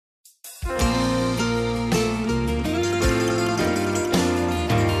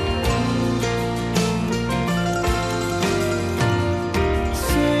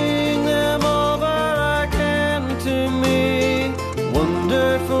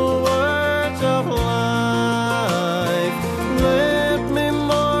Beautiful words of life, let me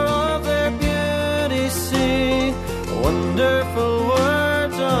more of their beauty see. Wonderful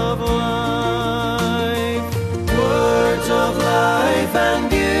words of life, words of life and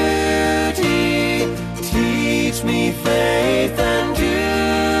beauty, teach me faith and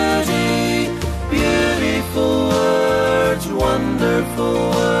duty. Beautiful words,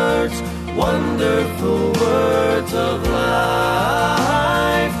 wonderful words, wonderful words of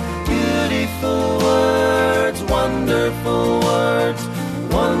life. Beautiful words, wonderful words,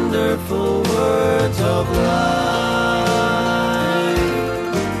 wonderful words of life.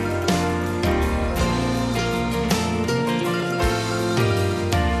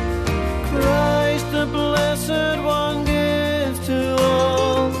 Christ the Blessed One gives to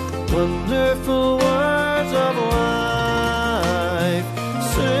all wonderful words of life.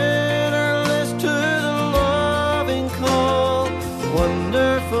 Sinnerless to the loving call,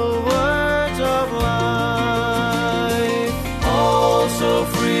 wonderful words of life. All so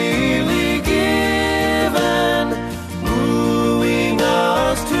freely given, wooing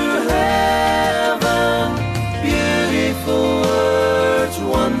us to heaven. Beautiful words,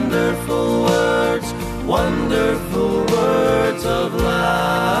 wonderful words, wonderful words of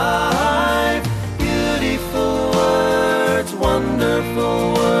life. Beautiful words,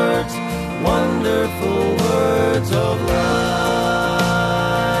 wonderful words, wonderful words of life.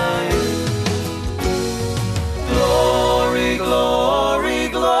 Glory, glory,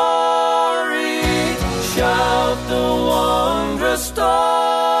 glory, shout the wondrous story.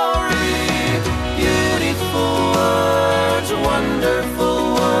 Beautiful words,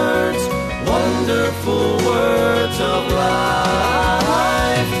 wonderful words, wonderful words of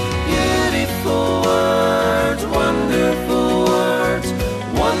life. Beautiful words, wonderful words,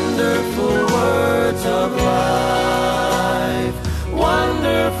 wonderful words of life.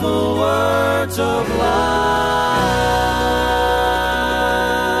 Wonderful words of life.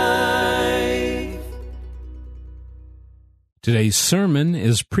 Today's sermon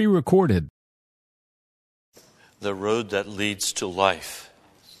is pre-recorded. The road that leads to life.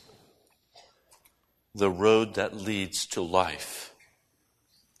 The road that leads to life.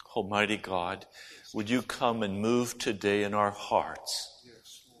 Almighty God, would you come and move today in our hearts?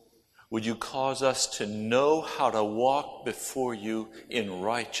 Would you cause us to know how to walk before you in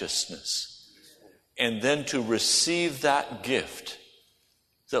righteousness, and then to receive that gift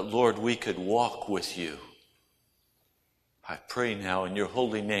that, Lord, we could walk with you. I pray now in your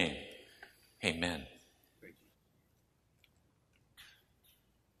holy name. Amen.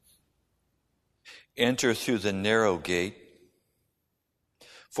 Enter through the narrow gate,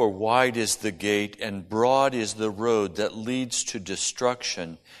 for wide is the gate and broad is the road that leads to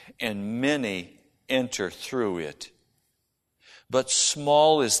destruction, and many enter through it. But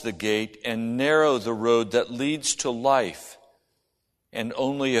small is the gate and narrow the road that leads to life, and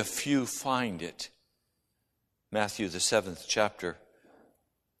only a few find it. Matthew, the 7th chapter,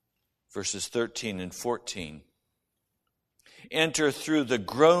 verses 13 and 14. Enter through the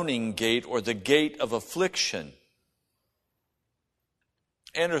groaning gate, or the gate of affliction.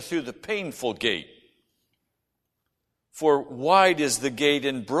 Enter through the painful gate. For wide is the gate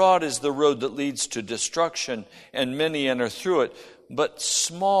and broad is the road that leads to destruction, and many enter through it. But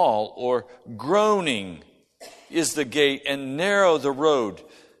small or groaning is the gate, and narrow the road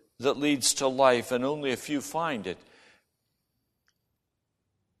that leads to life, and only a few find it.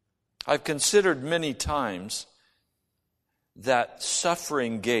 I've considered many times that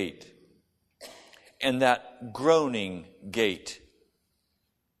suffering gate and that groaning gate.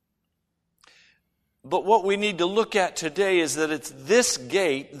 But what we need to look at today is that it's this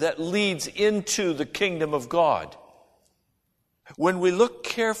gate that leads into the kingdom of God. When we look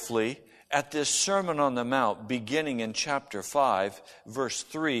carefully at this Sermon on the Mount, beginning in chapter 5, verse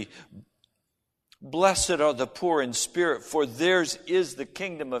 3, blessed are the poor in spirit, for theirs is the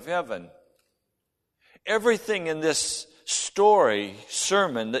kingdom of heaven. Everything in this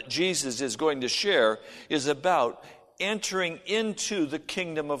sermon that Jesus is going to share is about entering into the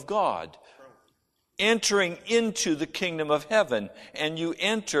kingdom of God. Entering into the kingdom of heaven. And you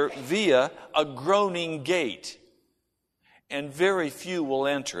enter via a groaning gate. And very few will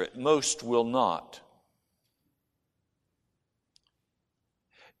enter it. Most will not.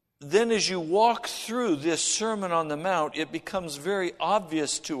 Then as you walk through this Sermon on the Mount, it becomes very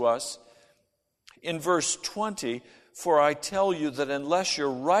obvious to us in verse 20, for I tell you that unless your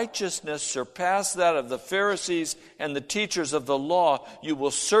righteousness surpass that of the Pharisees and the teachers of the law, you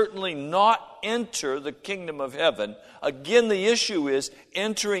will certainly not enter the kingdom of heaven. Again, the issue is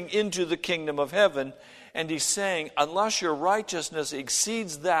entering into the kingdom of heaven. And he's saying, unless your righteousness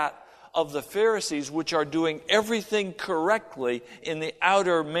exceeds that of the Pharisees, which are doing everything correctly in the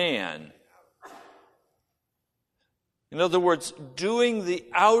outer man. In other words, doing the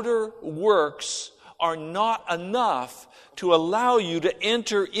outer works are not enough to allow you to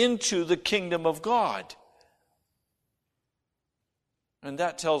enter into the kingdom of God. And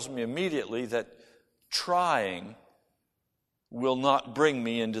that tells me immediately that trying will not bring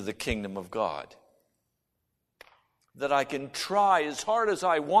me into the kingdom of God. That I can try as hard as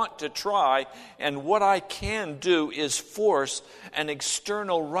I want to try, and what I can do is force an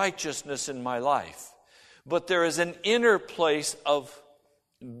external righteousness in my life. But there is an inner place of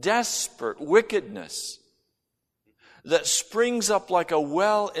desperate wickedness that springs up like a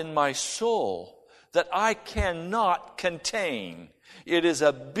well in my soul that I cannot contain. It is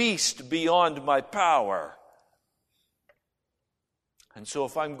a beast beyond my power. And so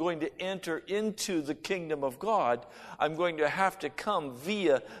if I'm going to enter into the kingdom of God, I'm going to have to come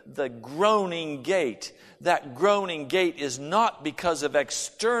via the groaning gate. That groaning gate is not because of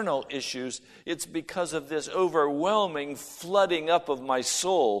external issues. It's because of this overwhelming flooding up of my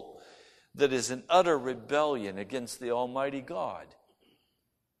soul that is an utter rebellion against the Almighty God.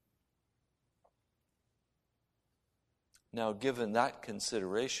 Now, given that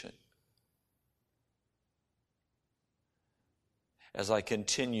consideration, as I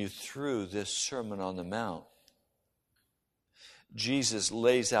continue through this Sermon on the Mount, Jesus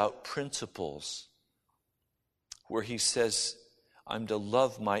lays out principles where he says, I'm to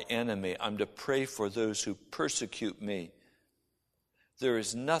love my enemy. I'm to pray for those who persecute me. There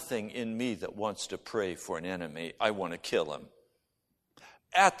is nothing in me that wants to pray for an enemy. I want to kill him.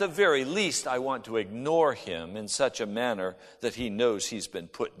 At the very least, I want to ignore him in such a manner that he knows he's been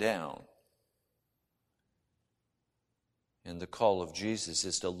put down. And the call of Jesus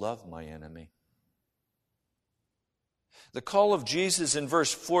is to love my enemy. The call of Jesus in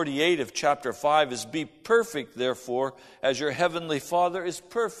verse 48 of chapter 5 is, be perfect, therefore, as your heavenly Father is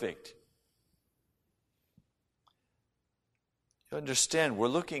perfect. You understand, we're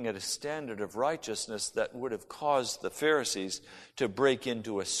looking at a standard of righteousness that would have caused the Pharisees to break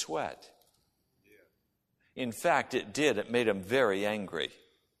into a sweat. In fact, it did. It made them very angry.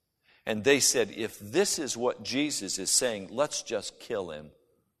 And they said, if this is what Jesus is saying, let's just kill him.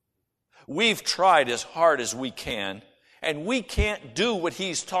 We've tried as hard as we can, and we can't do what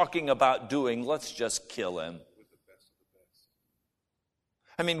he's talking about doing. Let's just kill him.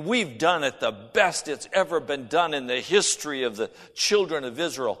 I mean, we've done it the best it's ever been done in the history of the children of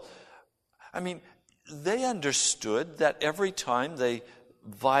Israel. I mean, they understood that every time they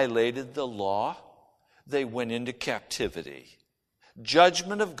violated the law, they went into captivity.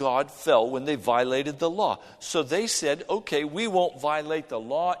 Judgment of God fell when they violated the law. So they said, okay, we won't violate the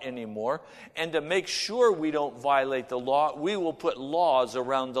law anymore. And to make sure we don't violate the law, we will put laws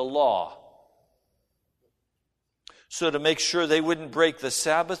around the law. So to make sure they wouldn't break the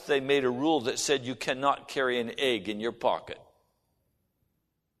Sabbath, they made a rule that said you cannot carry an egg in your pocket.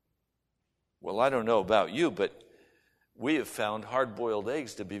 Well, I don't know about you, but we have found hard-boiled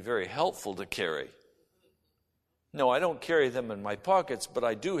eggs to be very helpful to carry. No, I don't carry them in my pockets, but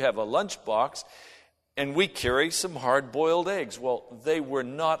I do have a lunchbox, and we carry some hard-boiled eggs. Well, they were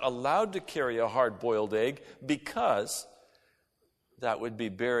not allowed to carry a hard-boiled egg because that would be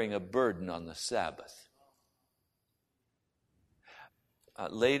bearing a burden on the Sabbath.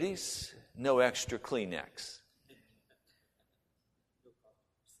 Ladies, no extra Kleenex.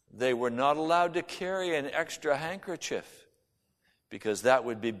 They were not allowed to carry an extra handkerchief because that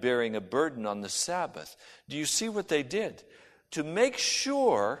would be bearing a burden on the Sabbath. Do you see what they did? To make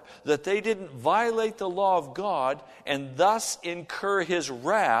sure that they didn't violate the law of God and thus incur his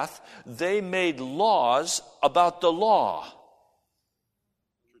wrath, they made laws about the law.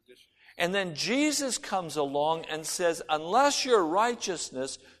 And then Jesus comes along and says, unless your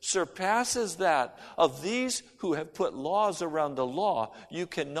righteousness surpasses that of these who have put laws around the law, you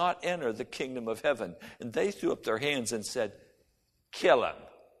cannot enter the kingdom of heaven. And they threw up their hands and said, kill him.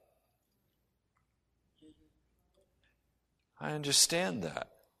 I understand that.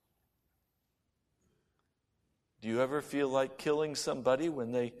 Do you ever feel like killing somebody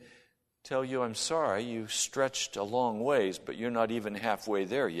when they tell you, I'm sorry, you stretched a long ways, but you're not even halfway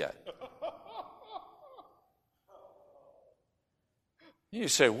there yet? You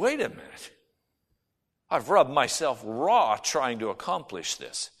say, wait a minute. I've rubbed myself raw trying to accomplish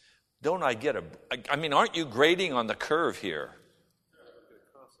this. Don't I get aren't you grading on the curve here?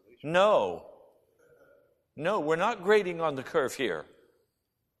 No, we're not grading on the curve here.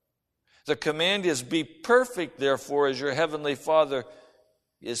 The command is, be perfect, therefore, as your heavenly Father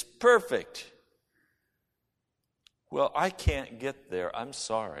is perfect. Well, I can't get there. I'm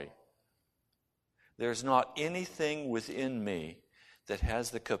sorry. There's not anything within me that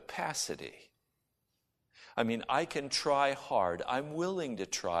has the capacity. I mean, I can try hard. I'm willing to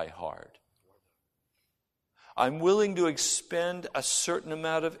try hard. I'm willing to expend a certain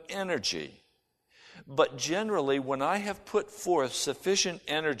amount of energy. But generally, when I have put forth sufficient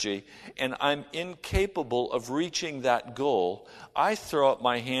energy and I'm incapable of reaching that goal, I throw up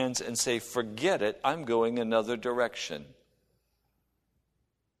my hands and say, forget it, I'm going another direction.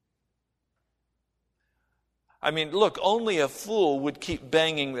 I mean, look, only a fool would keep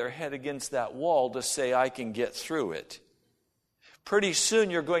banging their head against that wall to say, I can get through it. Pretty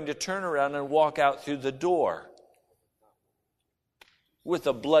soon you're going to turn around and walk out through the door with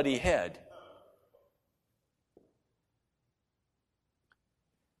a bloody head.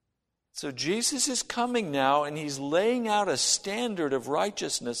 So Jesus is coming now, and he's laying out a standard of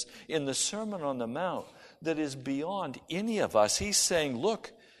righteousness in the Sermon on the Mount that is beyond any of us. He's saying,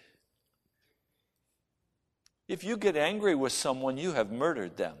 look, if you get angry with someone, you have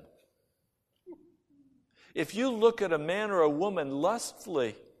murdered them. If you look at a man or a woman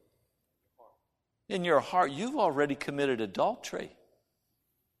lustfully in your heart, you've already committed adultery.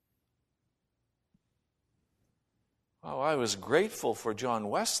 Oh, I was grateful for John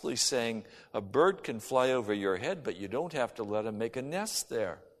Wesley saying a bird can fly over your head, but you don't have to let him make a nest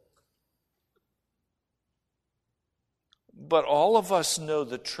there. But all of us know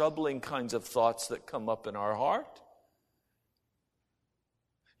the troubling kinds of thoughts that come up in our heart.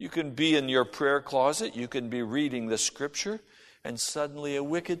 You can be in your prayer closet, you can be reading the Scripture, and suddenly a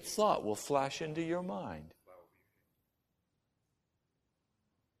wicked thought will flash into your mind.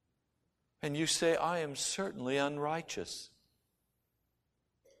 And you say, I am certainly unrighteous.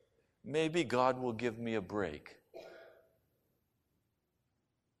 Maybe God will give me a break.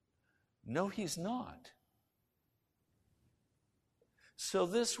 No, He's not. So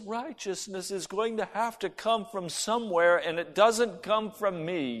this righteousness is going to have to come from somewhere, and it doesn't come from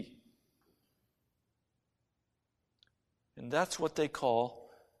me. And that's what they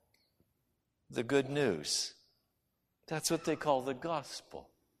call the good news. That's what they call the gospel.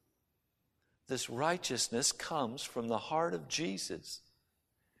 This righteousness comes from the heart of Jesus,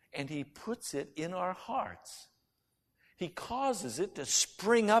 and He puts it in our hearts. He causes it to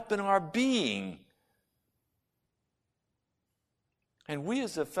spring up in our being. And we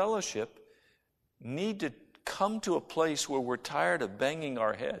as a fellowship need to come to a place where we're tired of banging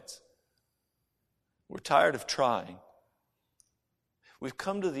our heads. We're tired of trying. We've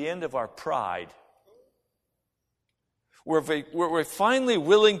come to the end of our pride. We're finally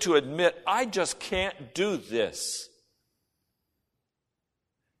willing to admit, I just can't do this.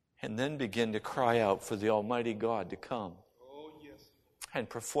 And then begin to cry out for the Almighty God to come and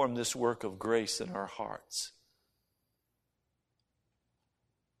perform this work of grace in our hearts.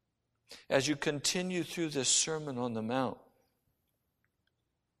 As you continue through this Sermon on the Mount,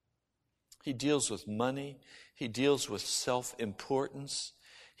 He deals with money, He deals with self-importance,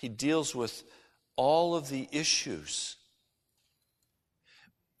 He deals with all of the issues.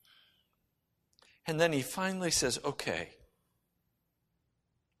 And then He finally says, okay,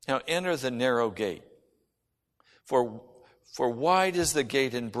 now enter the narrow gate. For wide is the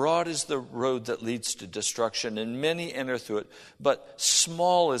gate and broad is the road that leads to destruction, and many enter through it. But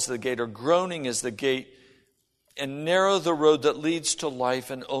small is the gate, or groaning is the gate, and narrow the road that leads to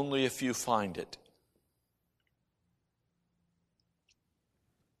life, and only a few find it.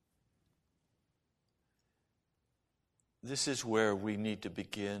 This is where we need to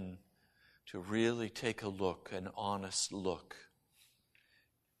begin to really take a look, an honest look,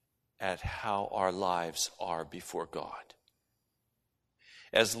 at how our lives are before God.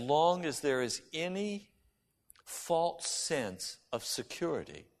 As long as there is any false sense of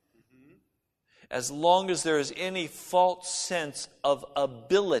security, as long as there is any false sense of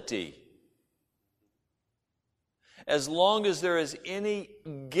ability, as long as there is any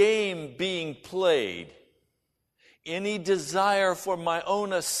game being played, any desire for my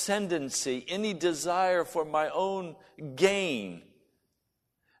own ascendancy, any desire for my own gain,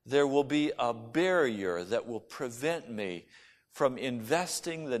 there will be a barrier that will prevent me from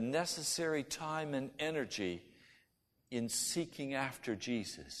investing the necessary time and energy in seeking after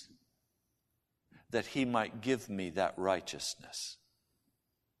Jesus, that He might give me that righteousness.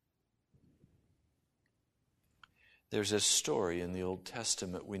 There's a story in the Old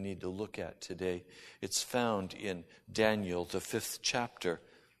Testament we need to look at today. It's found in Daniel, the 5th chapter.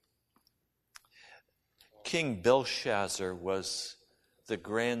 King Belshazzar was the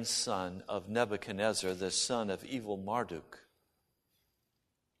grandson of Nebuchadnezzar, the son of evil Marduk.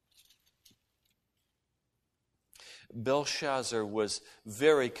 Belshazzar was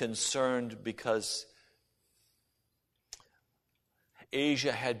very concerned because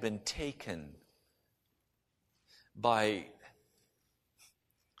Asia had been taken by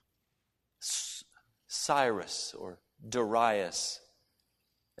Cyrus, or Darius,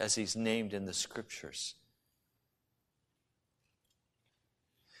 as he's named in the Scriptures.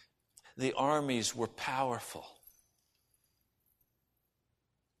 The armies were powerful.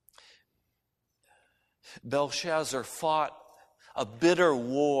 Belshazzar fought a bitter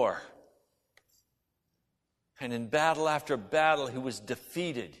war. And in battle after battle, he was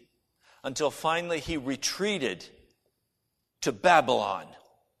defeated until finally he retreated to Babylon.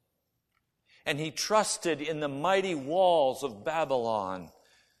 And he trusted in the mighty walls of Babylon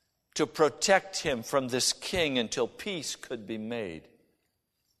to protect him from this king until peace could be made.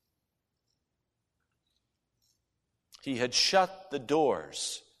 He had shut the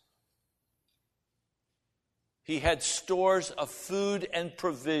doors. He had stores of food and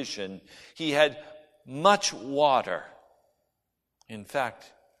provision. He had much water. In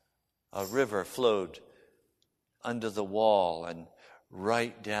fact, a river flowed under the wall and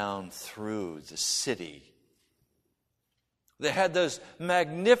right down through the city. They had those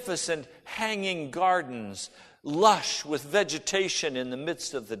magnificent hanging gardens, lush with vegetation in the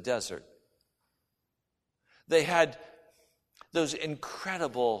midst of the desert. They had those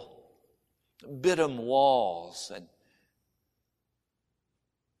incredible Bidum walls and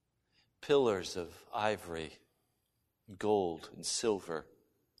pillars of ivory, gold, and silver.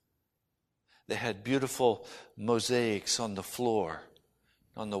 They had beautiful mosaics on the floor,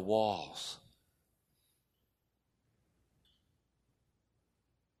 on the walls.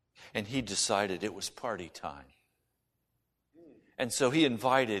 And he decided it was party time. And so he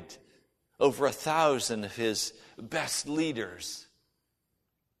invited over 1,000 of his best leaders,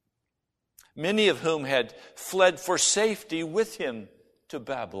 many of whom had fled for safety with him to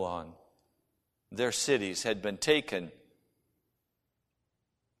Babylon. Their cities had been taken.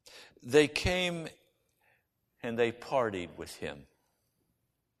 They came and they partied with him.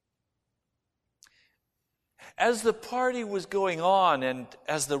 As the party was going on and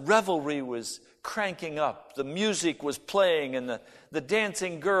as the revelry was cranking up, the music was playing and the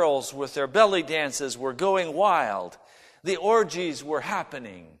dancing girls with their belly dances were going wild. The orgies were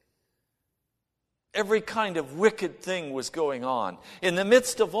happening. Every kind of wicked thing was going on. In the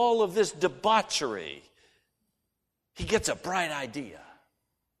midst of all of this debauchery, he gets a bright idea.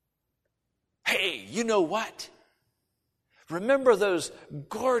 Hey, you know what? Remember those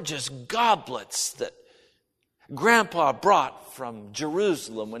gorgeous goblets that Grandpa brought from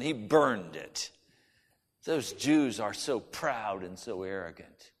Jerusalem when he burned it? Those Jews are so proud and so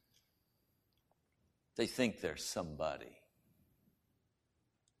arrogant. They think they're somebody.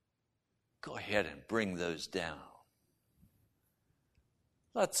 Go ahead and bring those down.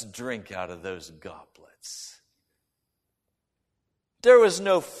 Let's drink out of those goblets. There was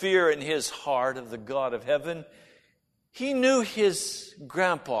no fear in his heart of the God of heaven. He knew his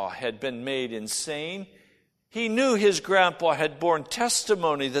grandpa had been made insane. He knew his grandpa had borne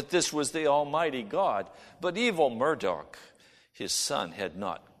testimony that this was the Almighty God. But evil Murdoch, his son, had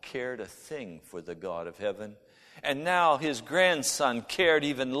not cared a thing for the God of heaven. And now his grandson cared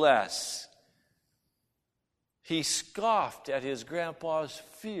even less. He scoffed at his grandpa's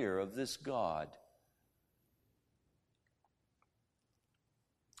fear of this God.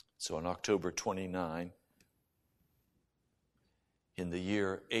 So on October 29, in the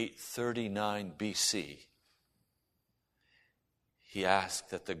year 839 BC, he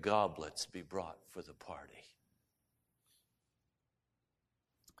asked that the goblets be brought for the party.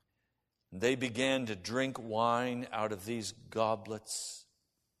 They began to drink wine out of these goblets,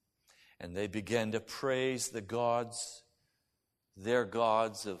 and they began to praise the gods, their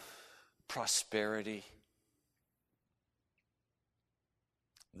gods of prosperity.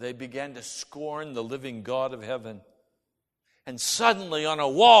 They began to scorn the living God of heaven. And suddenly on a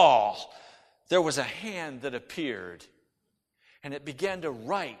wall, there was a hand that appeared. And it began to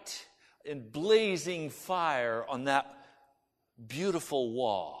write in blazing fire on that beautiful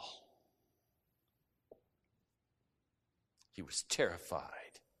wall. He was terrified.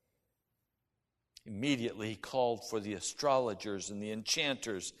 Immediately he called for the astrologers and the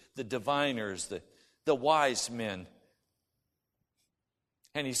enchanters, the diviners, the wise men.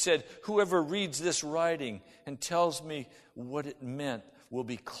 And he said, whoever reads this writing and tells me what it meant will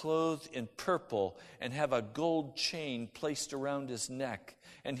be clothed in purple and have a gold chain placed around his neck.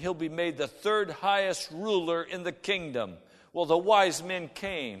 And he'll be made the third highest ruler in the kingdom. Well, the wise men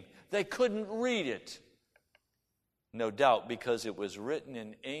came. They couldn't read it. No doubt because it was written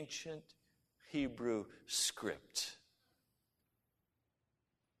in ancient Hebrew script.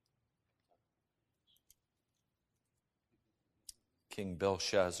 King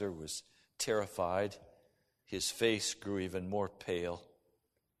Belshazzar was terrified. His face grew even more pale.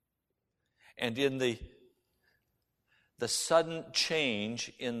 And in the sudden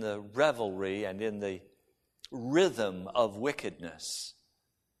change in the revelry and in the rhythm of wickedness,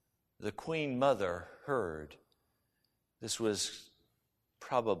 the Queen Mother heard. This was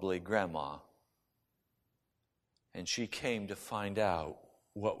probably Grandma. And she came to find out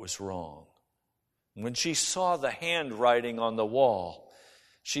what was wrong. When she saw the handwriting on the wall,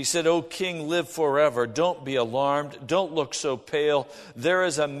 she said, "O king, live forever. Don't be alarmed. Don't look so pale. There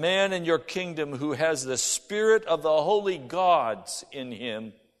is a man in your kingdom who has the spirit of the holy gods in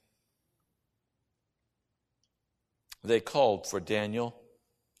him." They called for Daniel.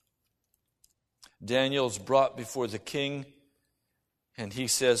 Daniel's brought before the king, and he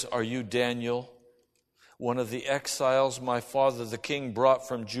says, "Are you Daniel, one of the exiles my father the king brought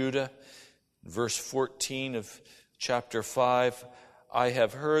from Judah?" Verse 14 of chapter 5, "I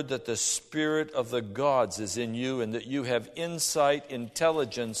have heard that the spirit of the gods is in you, and that you have insight,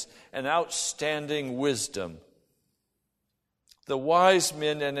 intelligence, and outstanding wisdom. The wise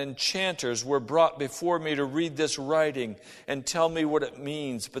men and enchanters were brought before me to read this writing and tell me what it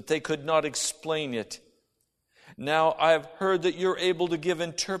means, but they could not explain it. Now I have heard that you're able to give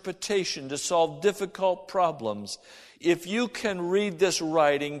interpretation to solve difficult problems. If you can read this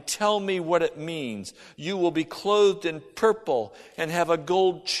writing, tell me what it means. You will be clothed in purple and have a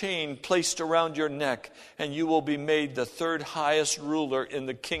gold chain placed around your neck, and you will be made the third highest ruler in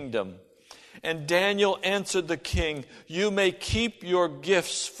the kingdom." And Daniel answered the king, "You may keep your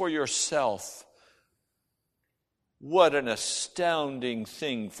gifts for yourself." What an astounding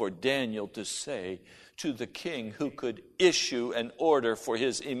thing for Daniel to say to the king who could issue an order for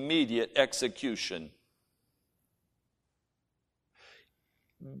his immediate execution.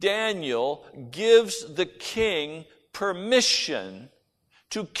 Daniel gives the king permission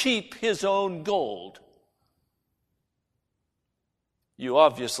to keep his own gold. You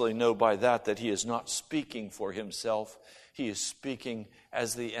obviously know by that he is not speaking for himself. He is speaking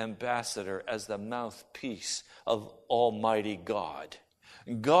as the ambassador, as the mouthpiece of Almighty God.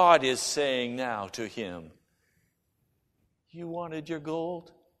 God is saying now to him, "You wanted your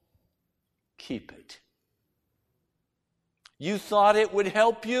gold? Keep it. You thought it would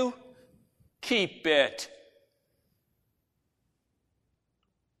help you? Keep it.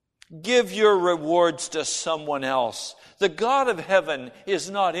 Give your rewards to someone else. The God of heaven is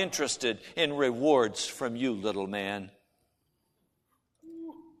not interested in rewards from you, little man."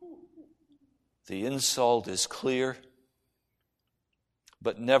 The insult is clear,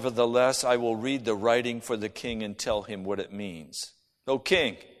 but nevertheless I will read the writing for the king and tell him what it means. "O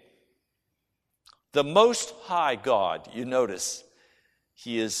king, the Most High God," you notice,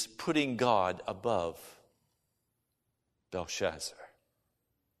 he is putting God above Belshazzar.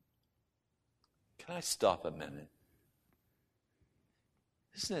 Can I stop a minute?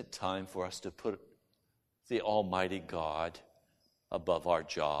 Isn't it time for us to put the Almighty God above our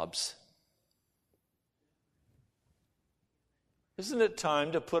jobs? Isn't it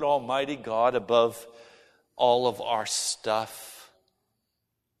time to put Almighty God above all of our stuff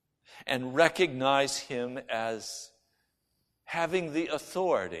and recognize Him as having the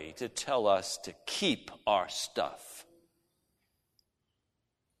authority to tell us to keep our stuff?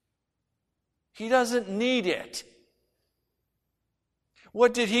 He doesn't need it.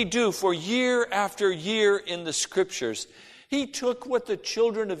 What did He do for year after year in the Scriptures? He took what the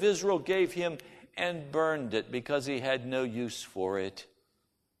children of Israel gave Him and burned it because He had no use for it.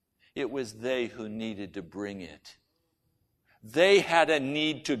 It was they who needed to bring it. They had a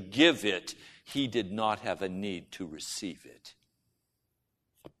need to give it. He did not have a need to receive it.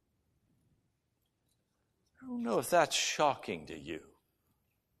 I don't know if that's shocking to you.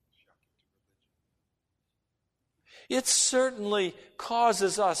 It certainly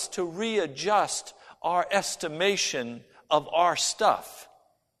causes us to readjust our estimation of our stuff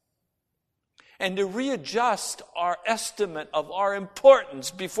and to readjust our estimate of our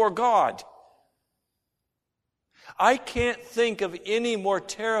importance before God. I can't think of any more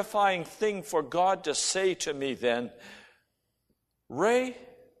terrifying thing for God to say to me than, "Ray,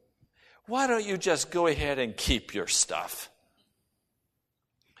 why don't you just go ahead and keep your stuff?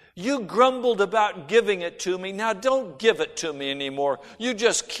 You grumbled about giving it to me. Now don't give it to me anymore. You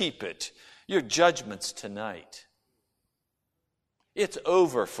just keep it. Your judgment's tonight. It's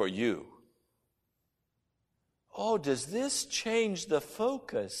over for you." Oh, does this change the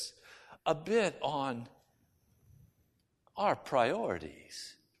focus a bit on our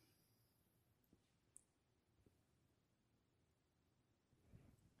priorities?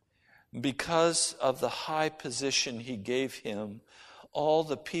 Because of the high position he gave him, all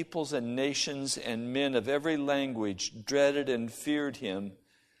the peoples and nations and men of every language dreaded and feared him.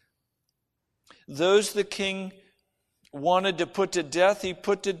 Those the king wanted to put to death, he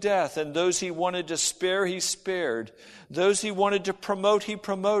put to death. And those he wanted to spare, he spared. Those he wanted to promote, he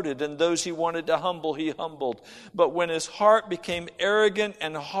promoted. And those he wanted to humble, he humbled. But when his heart became arrogant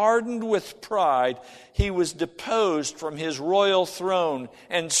and hardened with pride, he was deposed from his royal throne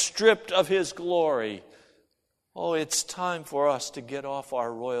and stripped of his glory. Oh, it's time for us to get off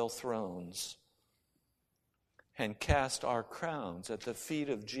our royal thrones and cast our crowns at the feet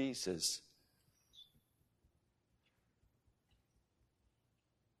of Jesus.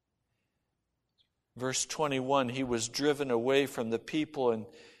 Verse 21, he was driven away from the people and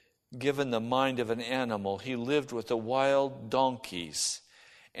given the mind of an animal. He lived with the wild donkeys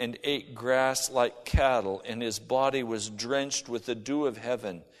and ate grass like cattle, and his body was drenched with the dew of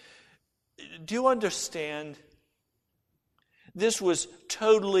heaven. Do you understand? This was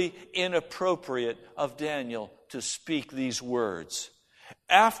totally inappropriate of Daniel to speak these words.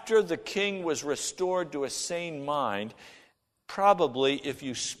 After the king was restored to a sane mind, probably if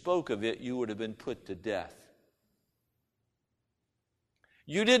you spoke of it, you would have been put to death.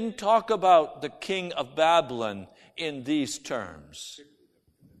 You didn't talk about the king of Babylon in these terms.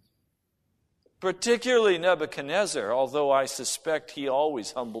 Particularly Nebuchadnezzar, although I suspect he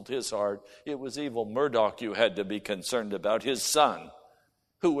always humbled his heart. It was evil Murdoch you had to be concerned about, his son,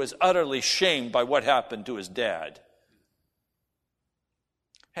 who was utterly shamed by what happened to his dad.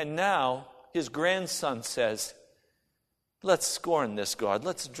 And now his grandson says, let's scorn this God.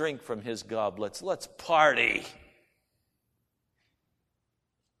 Let's drink from his goblets. Let's party.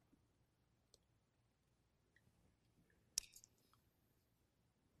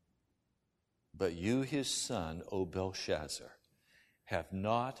 But you, his son, O Belshazzar, have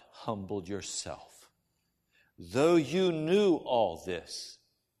not humbled yourself, though you knew all this.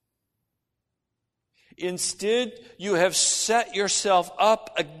 Instead, you have set yourself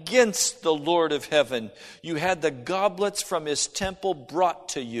up against the Lord of heaven. You had the goblets from his temple brought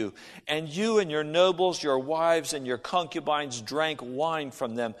to you, and you and your nobles, your wives, and your concubines drank wine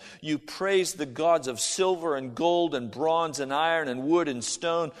from them. You praised the gods of silver and gold and bronze and iron and wood and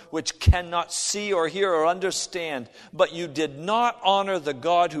stone, which cannot see or hear or understand. But you did not honor the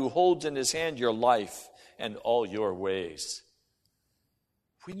God who holds in his hand your life and all your ways.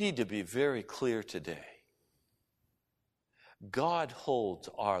 We need to be very clear today. God holds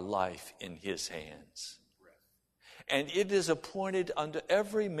our life in his hands. And it is appointed unto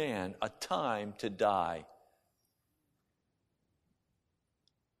every man a time to die.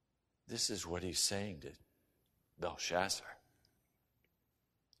 This is what he's saying to Belshazzar.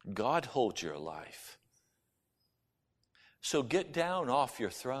 God holds your life. So get down off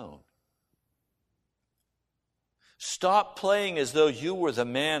your throne. Stop playing as though you were the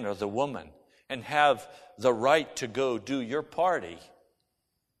man or the woman and have the right to go do your party.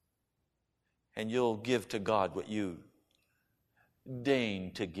 And you'll give to God what you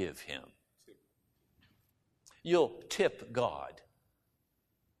deign to give him. You'll tip God.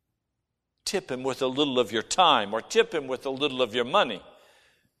 Tip him with a little of your time, or tip him with a little of your money.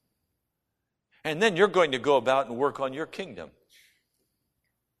 And then you're going to go about and work on your kingdom.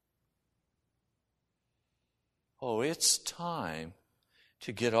 Oh, it's time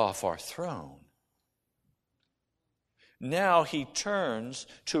to get off our throne. Now he turns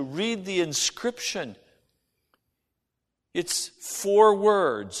to read the inscription. It's 4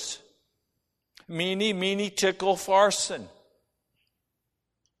 words. Mene, mene, tekel, pharsin.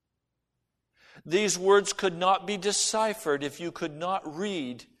 These words could not be deciphered if you could not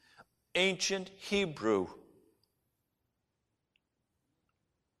read ancient Hebrew.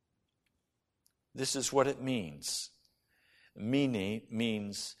 This is what it means. Mene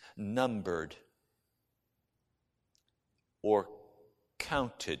means numbered or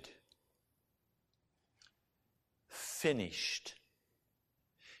counted, finished.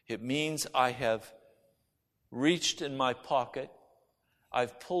 It means I have reached in my pocket,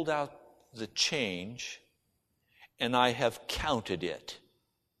 I've pulled out the change, and I have counted it.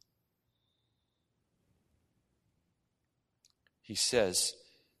 He says,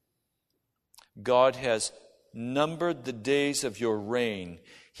 God has numbered the days of your reign.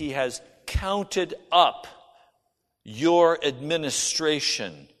 He has counted up your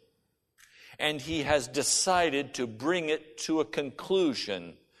administration. And he has decided to bring it to a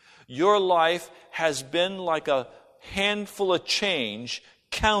conclusion. Your life has been like a handful of change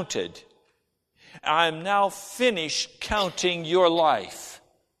counted. I am now finished counting your life.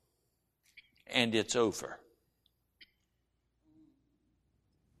 And it's over.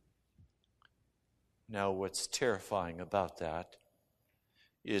 Now, what's terrifying about that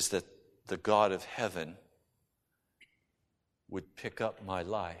is that the God of heaven would pick up my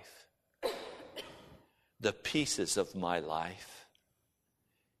life, the pieces of my life,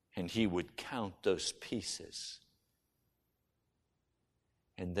 and He would count those pieces.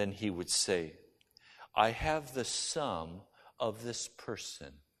 And then He would say, I have the sum of this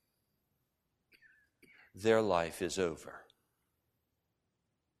person. Their life is over.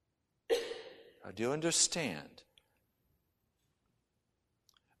 Now, do you understand?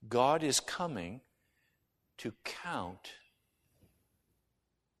 God is coming to count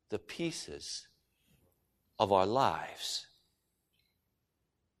the pieces of our lives.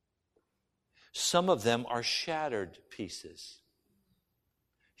 Some of them are shattered pieces.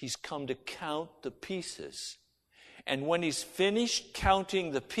 He's come to count the pieces. And when He's finished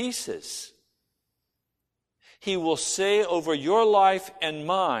counting the pieces, He will say over your life and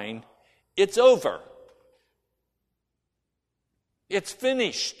mine, it's over. It's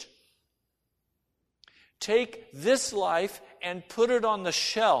finished. Take this life and put it on the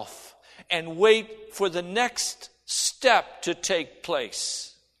shelf and wait for the next step to take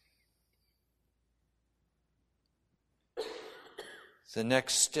place. The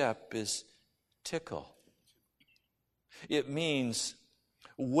next step is tickle. It means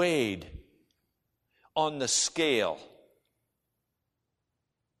weighed on the scale.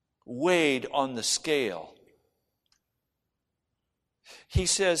 Weighed on the scale. He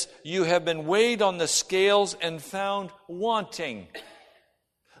says, you have been weighed on the scales and found wanting.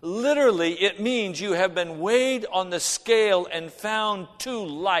 Literally, it means you have been weighed on the scale and found too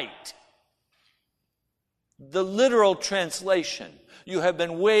light. The literal translation, you have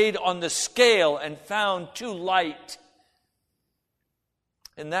been weighed on the scale and found too light.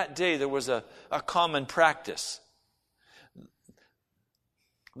 In that day, there was a common practice.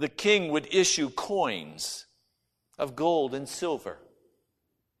 The king would issue coins of gold and silver.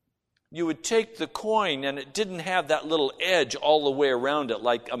 You would take the coin, and it didn't have that little edge all the way around it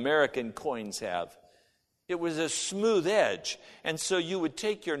like American coins have. It was a smooth edge. And so you would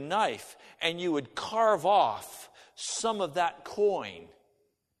take your knife and you would carve off some of that coin.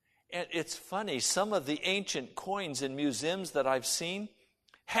 And it's funny, some of the ancient coins in museums that I've seen,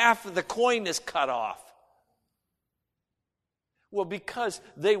 half of the coin is cut off. Well, because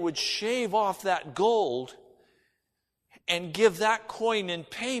they would shave off that gold and give that coin in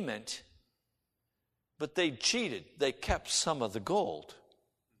payment, but they cheated. They kept some of the gold.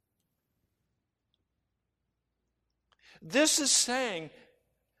 This is saying,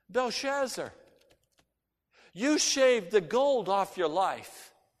 Belshazzar, you shaved the gold off your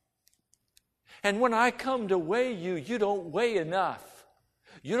life. And when I come to weigh you, you don't weigh enough.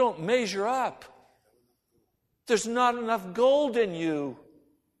 You don't measure up. There's not enough gold in you.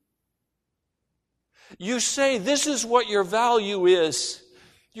 You say this is what your value is.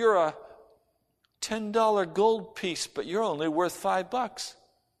 You're a $10 gold piece, but you're only worth $5.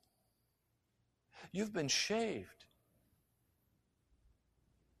 You've been shaved.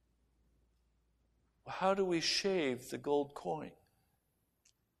 Well, how do we shave the gold coin?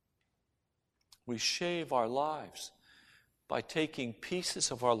 We shave our lives by taking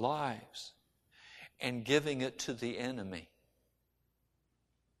pieces of our lives and giving it to the enemy.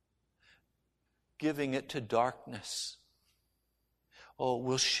 Giving it to darkness. Oh,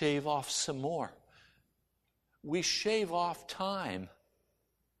 we'll shave off some more. We shave off time.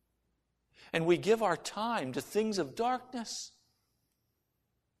 And we give our time to things of darkness.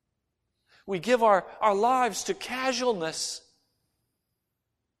 We give our lives to casualness.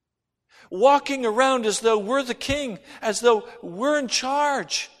 Walking around as though we're the king, as though we're in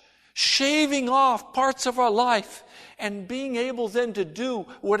charge. Shaving off parts of our life and being able then to do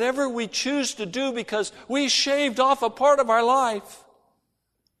whatever we choose to do because we shaved off a part of our life.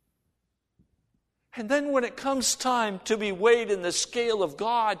 And then when it comes time to be weighed in the scale of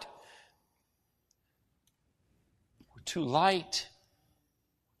God, we're too light.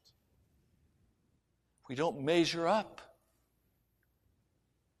 We don't measure up.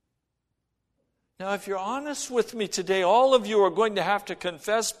 Now, if you're honest with me today, all of you are going to have to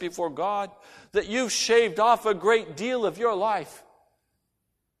confess before God that you've shaved off a great deal of your life.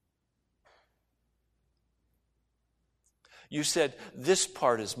 You said, this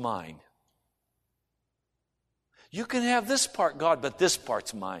part is mine. You can have this part, God, but this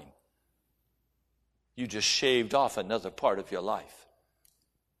part's mine. You just shaved off another part of your life.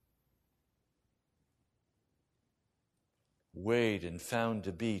 Weighed and found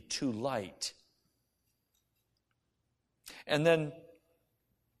to be too light. And then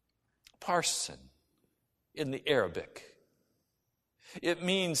parson in the Arabic. It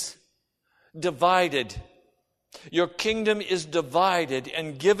means divided. Your kingdom is divided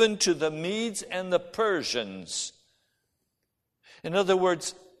and given to the Medes and the Persians. In other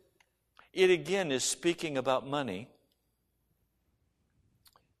words, it again is speaking about money.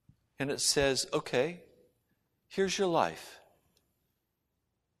 And it says, okay, here's your life.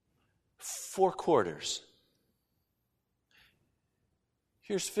 4 quarters.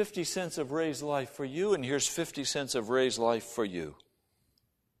 Here's 50 cents of raised life for you, and here's 50 cents of raised life for you.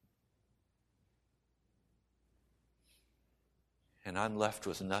 And I'm left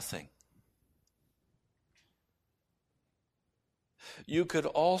with nothing. You could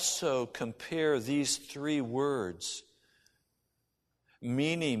also compare these 3 words.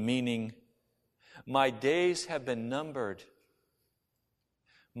 Meaning, my days have been numbered.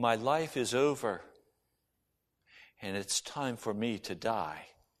 My life is over. And it's time for me to die.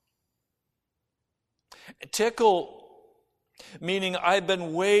 Tickle, meaning I've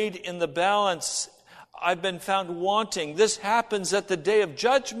been weighed in the balance. I've been found wanting. This happens at the day of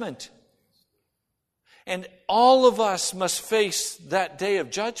judgment. And all of us must face that day of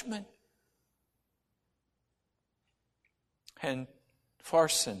judgment. And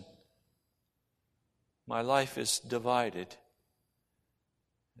Farson, my life is divided.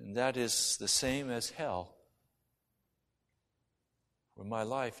 And that is the same as hell, where my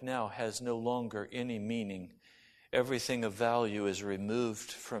life now has no longer any meaning. Everything of value is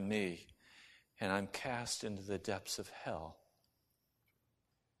removed from me, and I'm cast into the depths of hell.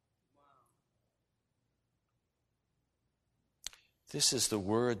 This is the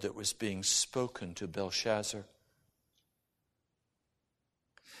word that was being spoken to Belshazzar.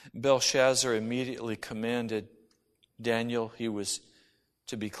 Belshazzar immediately commanded Daniel. He was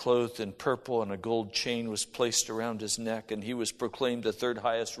to be clothed in purple, and a gold chain was placed around his neck, and he was proclaimed the 3rd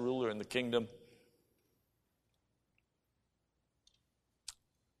highest ruler in the kingdom.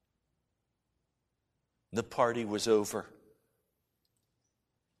 The party was over.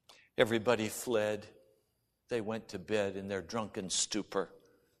 Everybody fled. They went to bed in their drunken stupor.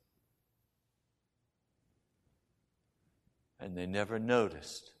 And they never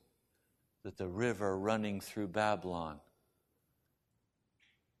noticed that the river running through Babylon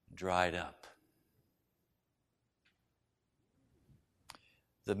dried up.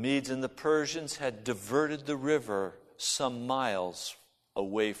 The Medes and the Persians had diverted the river some miles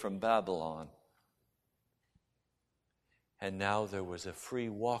away from Babylon. And now there was a free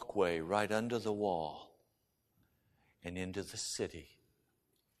walkway right under the wall and into the city.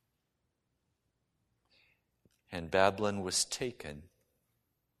 And Babylon was taken,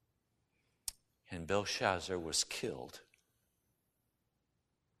 and Belshazzar was killed.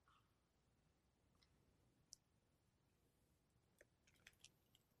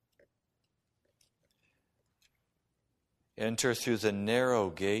 Enter through the narrow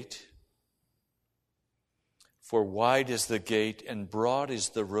gate, for wide is the gate and broad is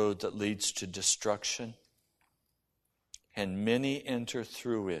the road that leads to destruction, and many enter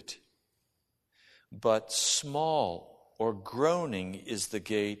through it. But small or groaning is the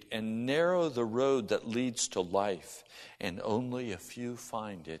gate, and narrow the road that leads to life, and only a few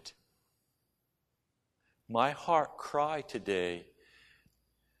find it. My heart cry today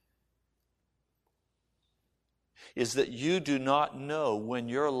is that you do not know when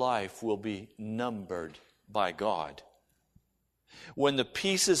your life will be numbered by God. When the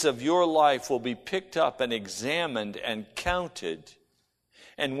pieces of your life will be picked up and examined and counted.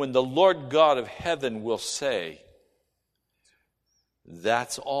 And when the Lord God of heaven will say,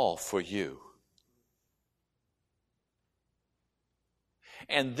 that's all for you.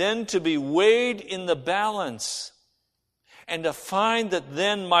 And then to be weighed in the balance and to find that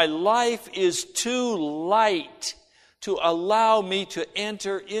then my life is too light to allow me to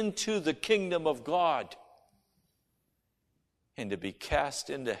enter into the kingdom of God and to be cast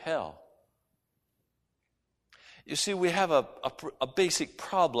into hell. You see, we have a basic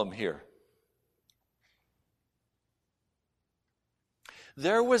problem here.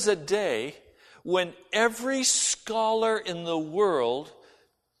 There was a day when every scholar in the world,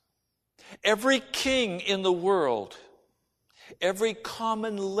 every king in the world, every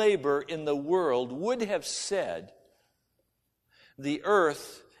common labor in the world would have said, the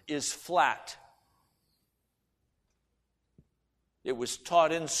earth is flat. It was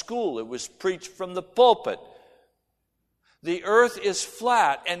taught in school. It was preached from the pulpit. The earth is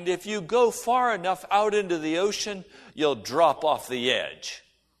flat, and if you go far enough out into the ocean, you'll drop off the edge.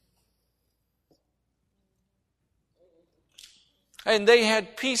 And they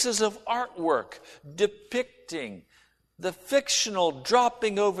had pieces of artwork depicting the fictional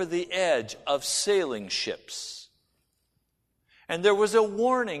dropping over the edge of sailing ships. And there was a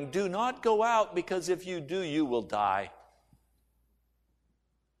warning, do not go out, because if you do, you will die.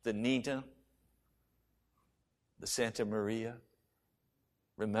 The Nina, the Santa Maria,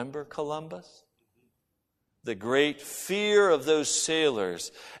 remember Columbus? The great fear of those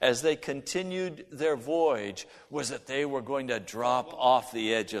sailors as they continued their voyage was that they were going to drop off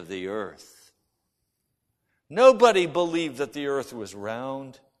the edge of the earth. Nobody believed that the earth was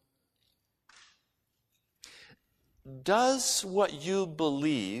round. Does what you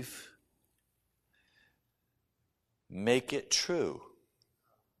believe make it true?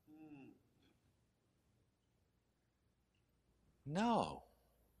 No.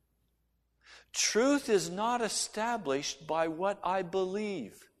 Truth is not established by what I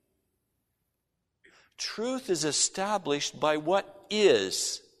believe. Truth is established by what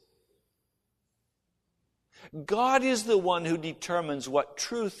is. God is the one who determines what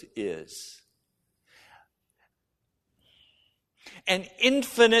truth is. And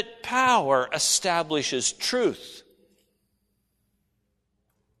infinite power establishes truth.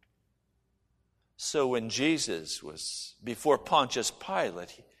 So when Jesus was before Pontius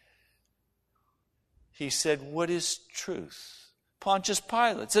Pilate, he said, what is truth? Pontius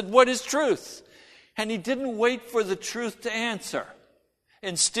Pilate said, what is truth? And he didn't wait for the truth to answer.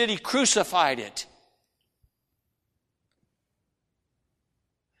 Instead, he crucified it.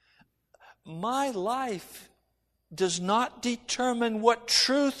 My life does not determine what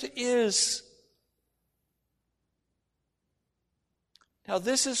truth is. Now,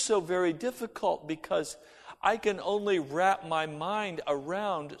 this is so very difficult because I can only wrap my mind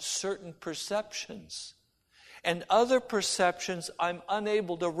around certain perceptions. And other perceptions I'm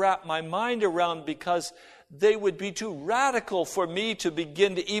unable to wrap my mind around because they would be too radical for me to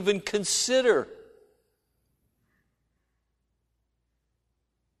begin to even consider.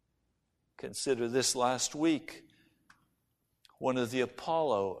 Consider this last week. One of the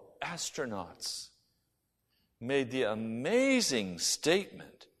Apollo astronauts made the amazing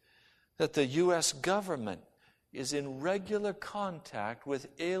statement that the U.S. government is in regular contact with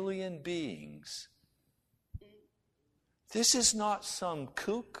alien beings. This is not some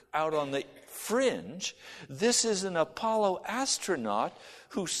kook out on the fringe. This is an Apollo astronaut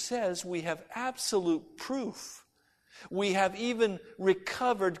who says we have absolute proof. We have even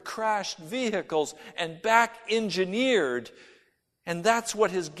recovered crashed vehicles and back engineered. And that's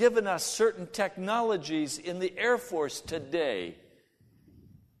what has given us certain technologies in the Air Force today.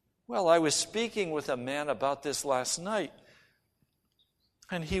 Well, I was speaking with a man about this last night,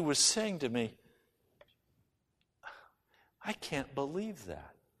 and he was saying to me, I can't believe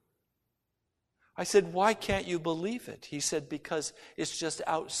that. I said, why can't you believe it? He said, because it's just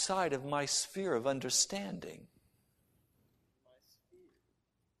outside of my sphere of understanding.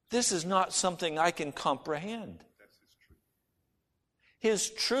 This is not something I can comprehend.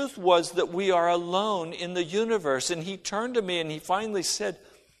 His truth was that we are alone in the universe. And he turned to me and he finally said,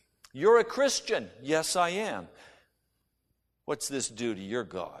 you're a Christian. Yes, I am. What's this do to your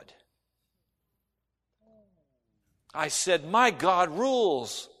God? I said, my God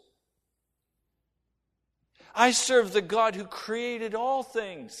rules. I serve the God who created all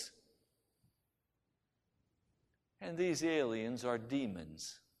things. And these aliens are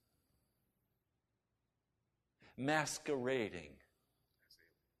demons, masquerading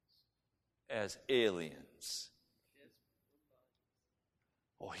as aliens.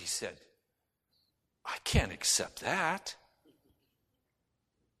 Oh, he said, I can't accept that.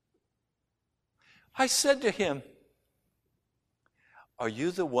 I said to him, are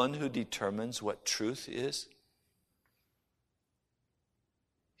you the one who determines what truth is?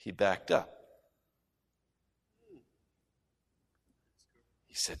 He backed up.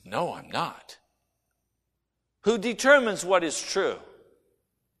 He said, no, I'm not. Who determines what is true?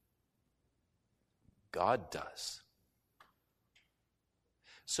 God does.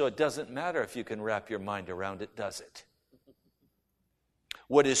 So it doesn't matter if you can wrap your mind around it, does it?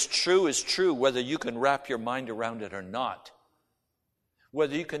 What is true, whether you can wrap your mind around it or not.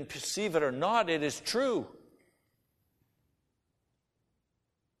 Whether you can perceive it or not, it is true.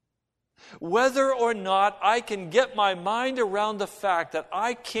 Whether or not I can get my mind around the fact that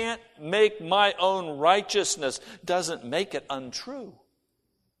I can't make my own righteousness doesn't make it untrue.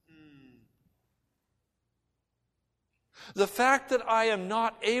 The fact that I am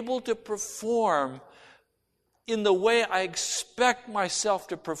not able to perform in the way I expect myself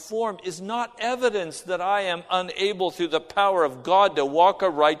to perform is not evidence that I am unable through the power of God to walk a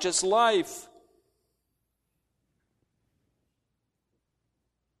righteous life.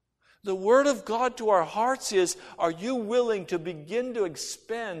 The word of God to our hearts is, are you willing to begin to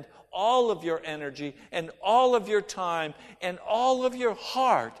expend all of your energy and all of your time and all of your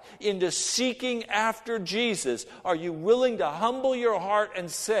heart into seeking after Jesus? Are you willing to humble your heart and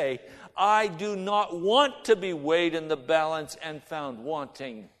say, I do not want to be weighed in the balance and found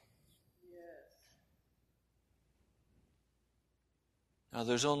wanting? Now,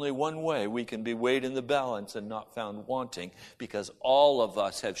 there's only one way we can be weighed in the balance and not found wanting, because all of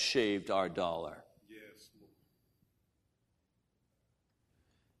us have shaved our dollar. Yes.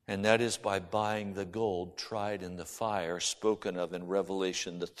 And that is by buying the gold tried in the fire spoken of in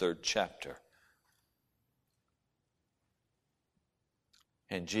Revelation, the 3rd chapter.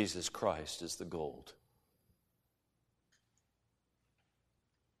 And Jesus Christ is the gold.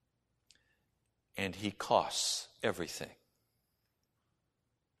 And He costs everything.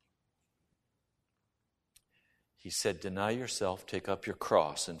 He said, deny yourself, take up your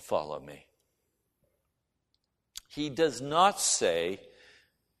cross, and follow me. He does not say,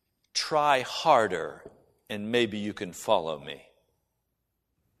 try harder, and maybe you can follow me.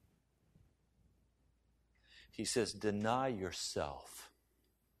 He says, deny yourself,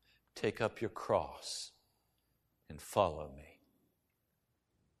 take up your cross, and follow me.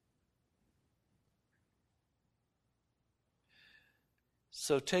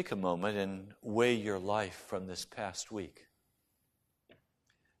 So take a moment and weigh your life from this past week.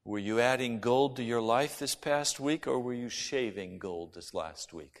 Were you adding gold to your life this past week, or were you shaving gold this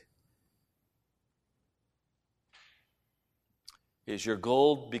last week? Is your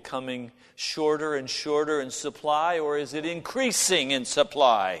gold becoming shorter and shorter in supply, or is it increasing in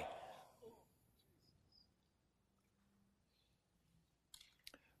supply?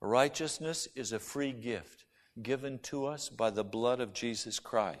 Righteousness is a free gift given to us by the blood of Jesus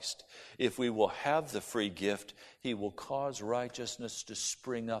Christ. If we will have the free gift, He will cause righteousness to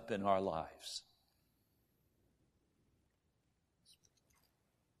spring up in our lives.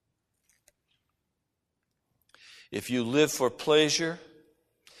 If you live for pleasure,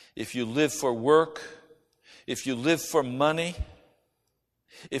 if you live for work, if you live for money,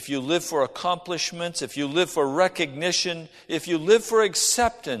 if you live for accomplishments, if you live for recognition, if you live for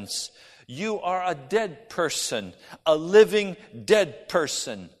acceptance, you are a dead person, a living dead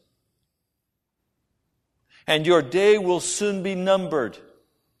person. And your day will soon be numbered,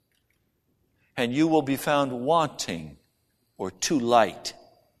 and you will be found wanting or too light.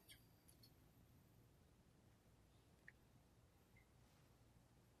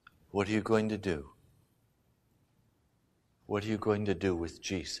 What are you going to do? What are you going to do with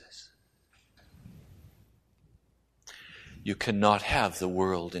Jesus? You cannot have the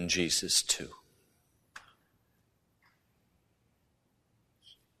world and Jesus too.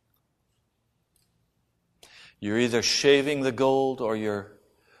 You're either shaving the gold or you're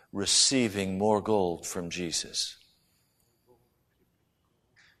receiving more gold from Jesus.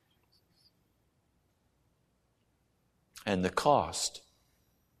 And the cost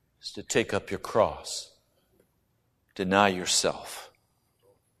is to take up your cross, deny yourself,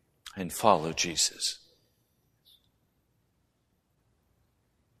 and follow Jesus.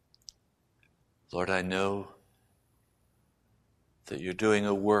 Lord, I know that you're doing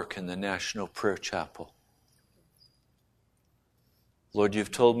a work in the National Prayer Chapel. Lord,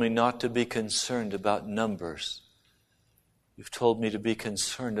 you've told me not to be concerned about numbers. You've told me to be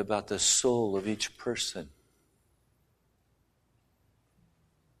concerned about the soul of each person.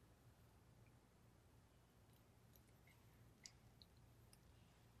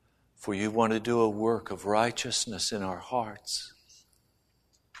 For you want to do a work of righteousness in our hearts.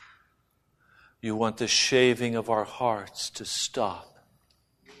 You want the shaving of our hearts to stop.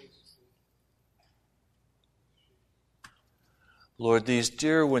 Lord, these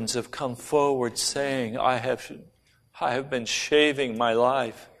dear ones have come forward saying, I have been shaving my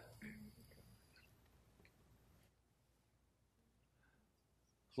life.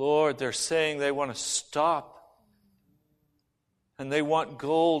 Lord, they're saying they want to stop. And they want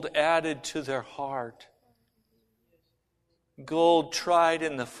gold added to their heart. Gold tried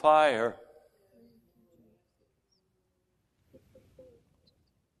in the fire.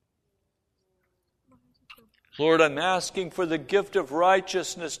 Lord, I'm asking for the gift of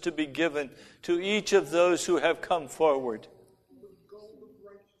righteousness to be given to each of those who have come forward.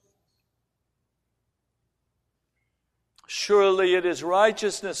 Surely it is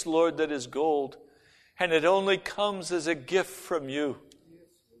righteousness, Lord, that is gold, and it only comes as a gift from you.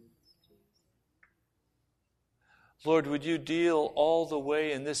 Lord, would you deal all the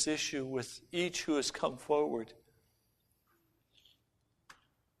way in this issue with each who has come forward?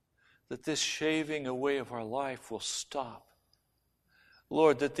 That this shaving away of our life will stop.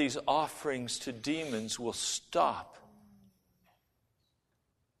 Lord, that these offerings to demons will stop.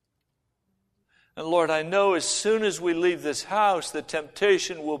 And Lord, I know as soon as we leave this house, the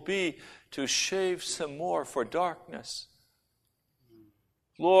temptation will be to shave some more for darkness.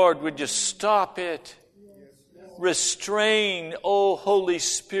 Lord, would you stop it? Restrain, O Holy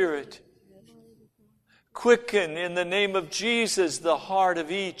Spirit. Quicken in the name of Jesus the heart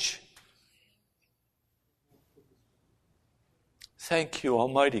of each. Thank you,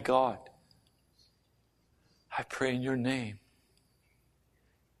 Almighty God. I pray in your name.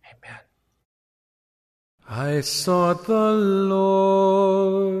 Amen. I sought the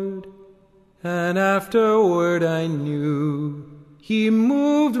Lord, and afterward I knew He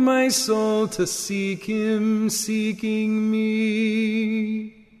moved my soul to seek Him, seeking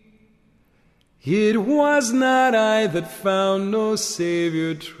me. It was not I that found no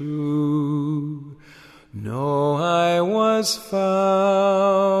Savior true. No, I was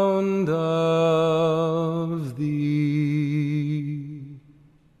found of Thee.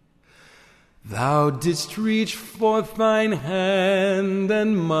 Thou didst reach forth thine hand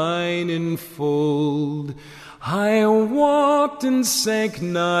and mine enfold. I walked and sank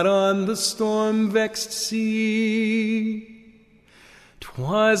not on the storm-vexed sea.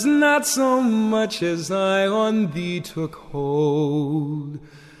 'Twas not so much as I on Thee took hold,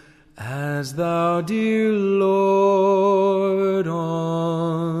 as Thou, dear Lord,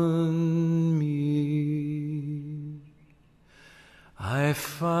 on me. I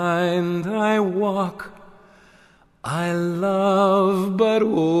find, I walk, I love, but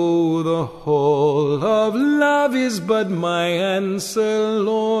oh, the whole of love is but my answer,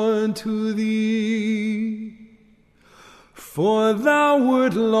 Lord, to Thee. For Thou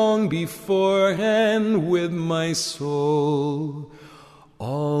wert long beforehand with my soul.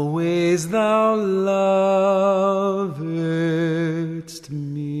 Always Thou lovedst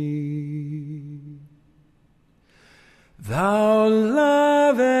me. Thou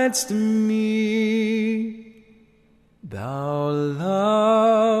lovedst me. Thou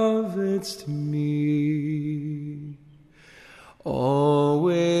lovedst me.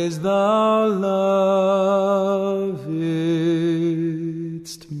 Always Thou lovedst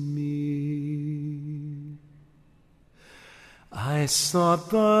me. I sought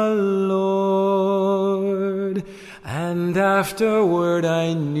the Lord, and afterward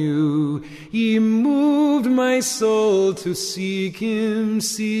I knew He moved my soul to seek Him,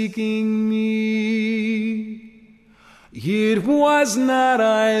 seeking me. It was not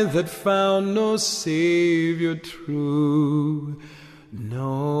I that found no Savior true.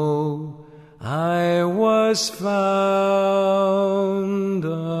 No, I was found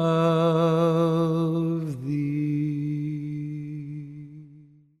of Thee.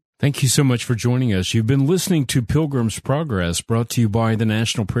 Thank you so much for joining us. You've been listening to Pilgrim's Progress, brought to you by the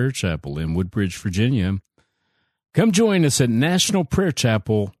National Prayer Chapel in Woodbridge, Virginia. Come join us at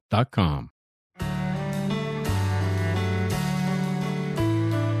nationalprayerchapel.com.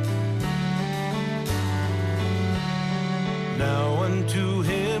 Now unto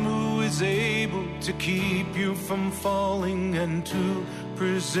Him who is able to keep you from falling and to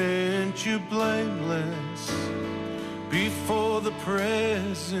present you blameless before the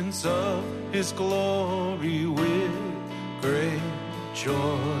presence of His glory with great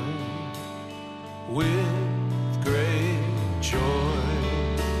joy, with great joy.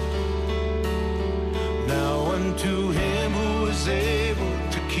 Now unto Him who is able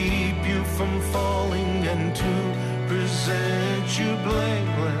to keep you from falling and to present you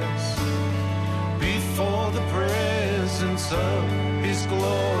blameless before the presence of His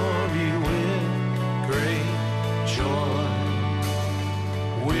glory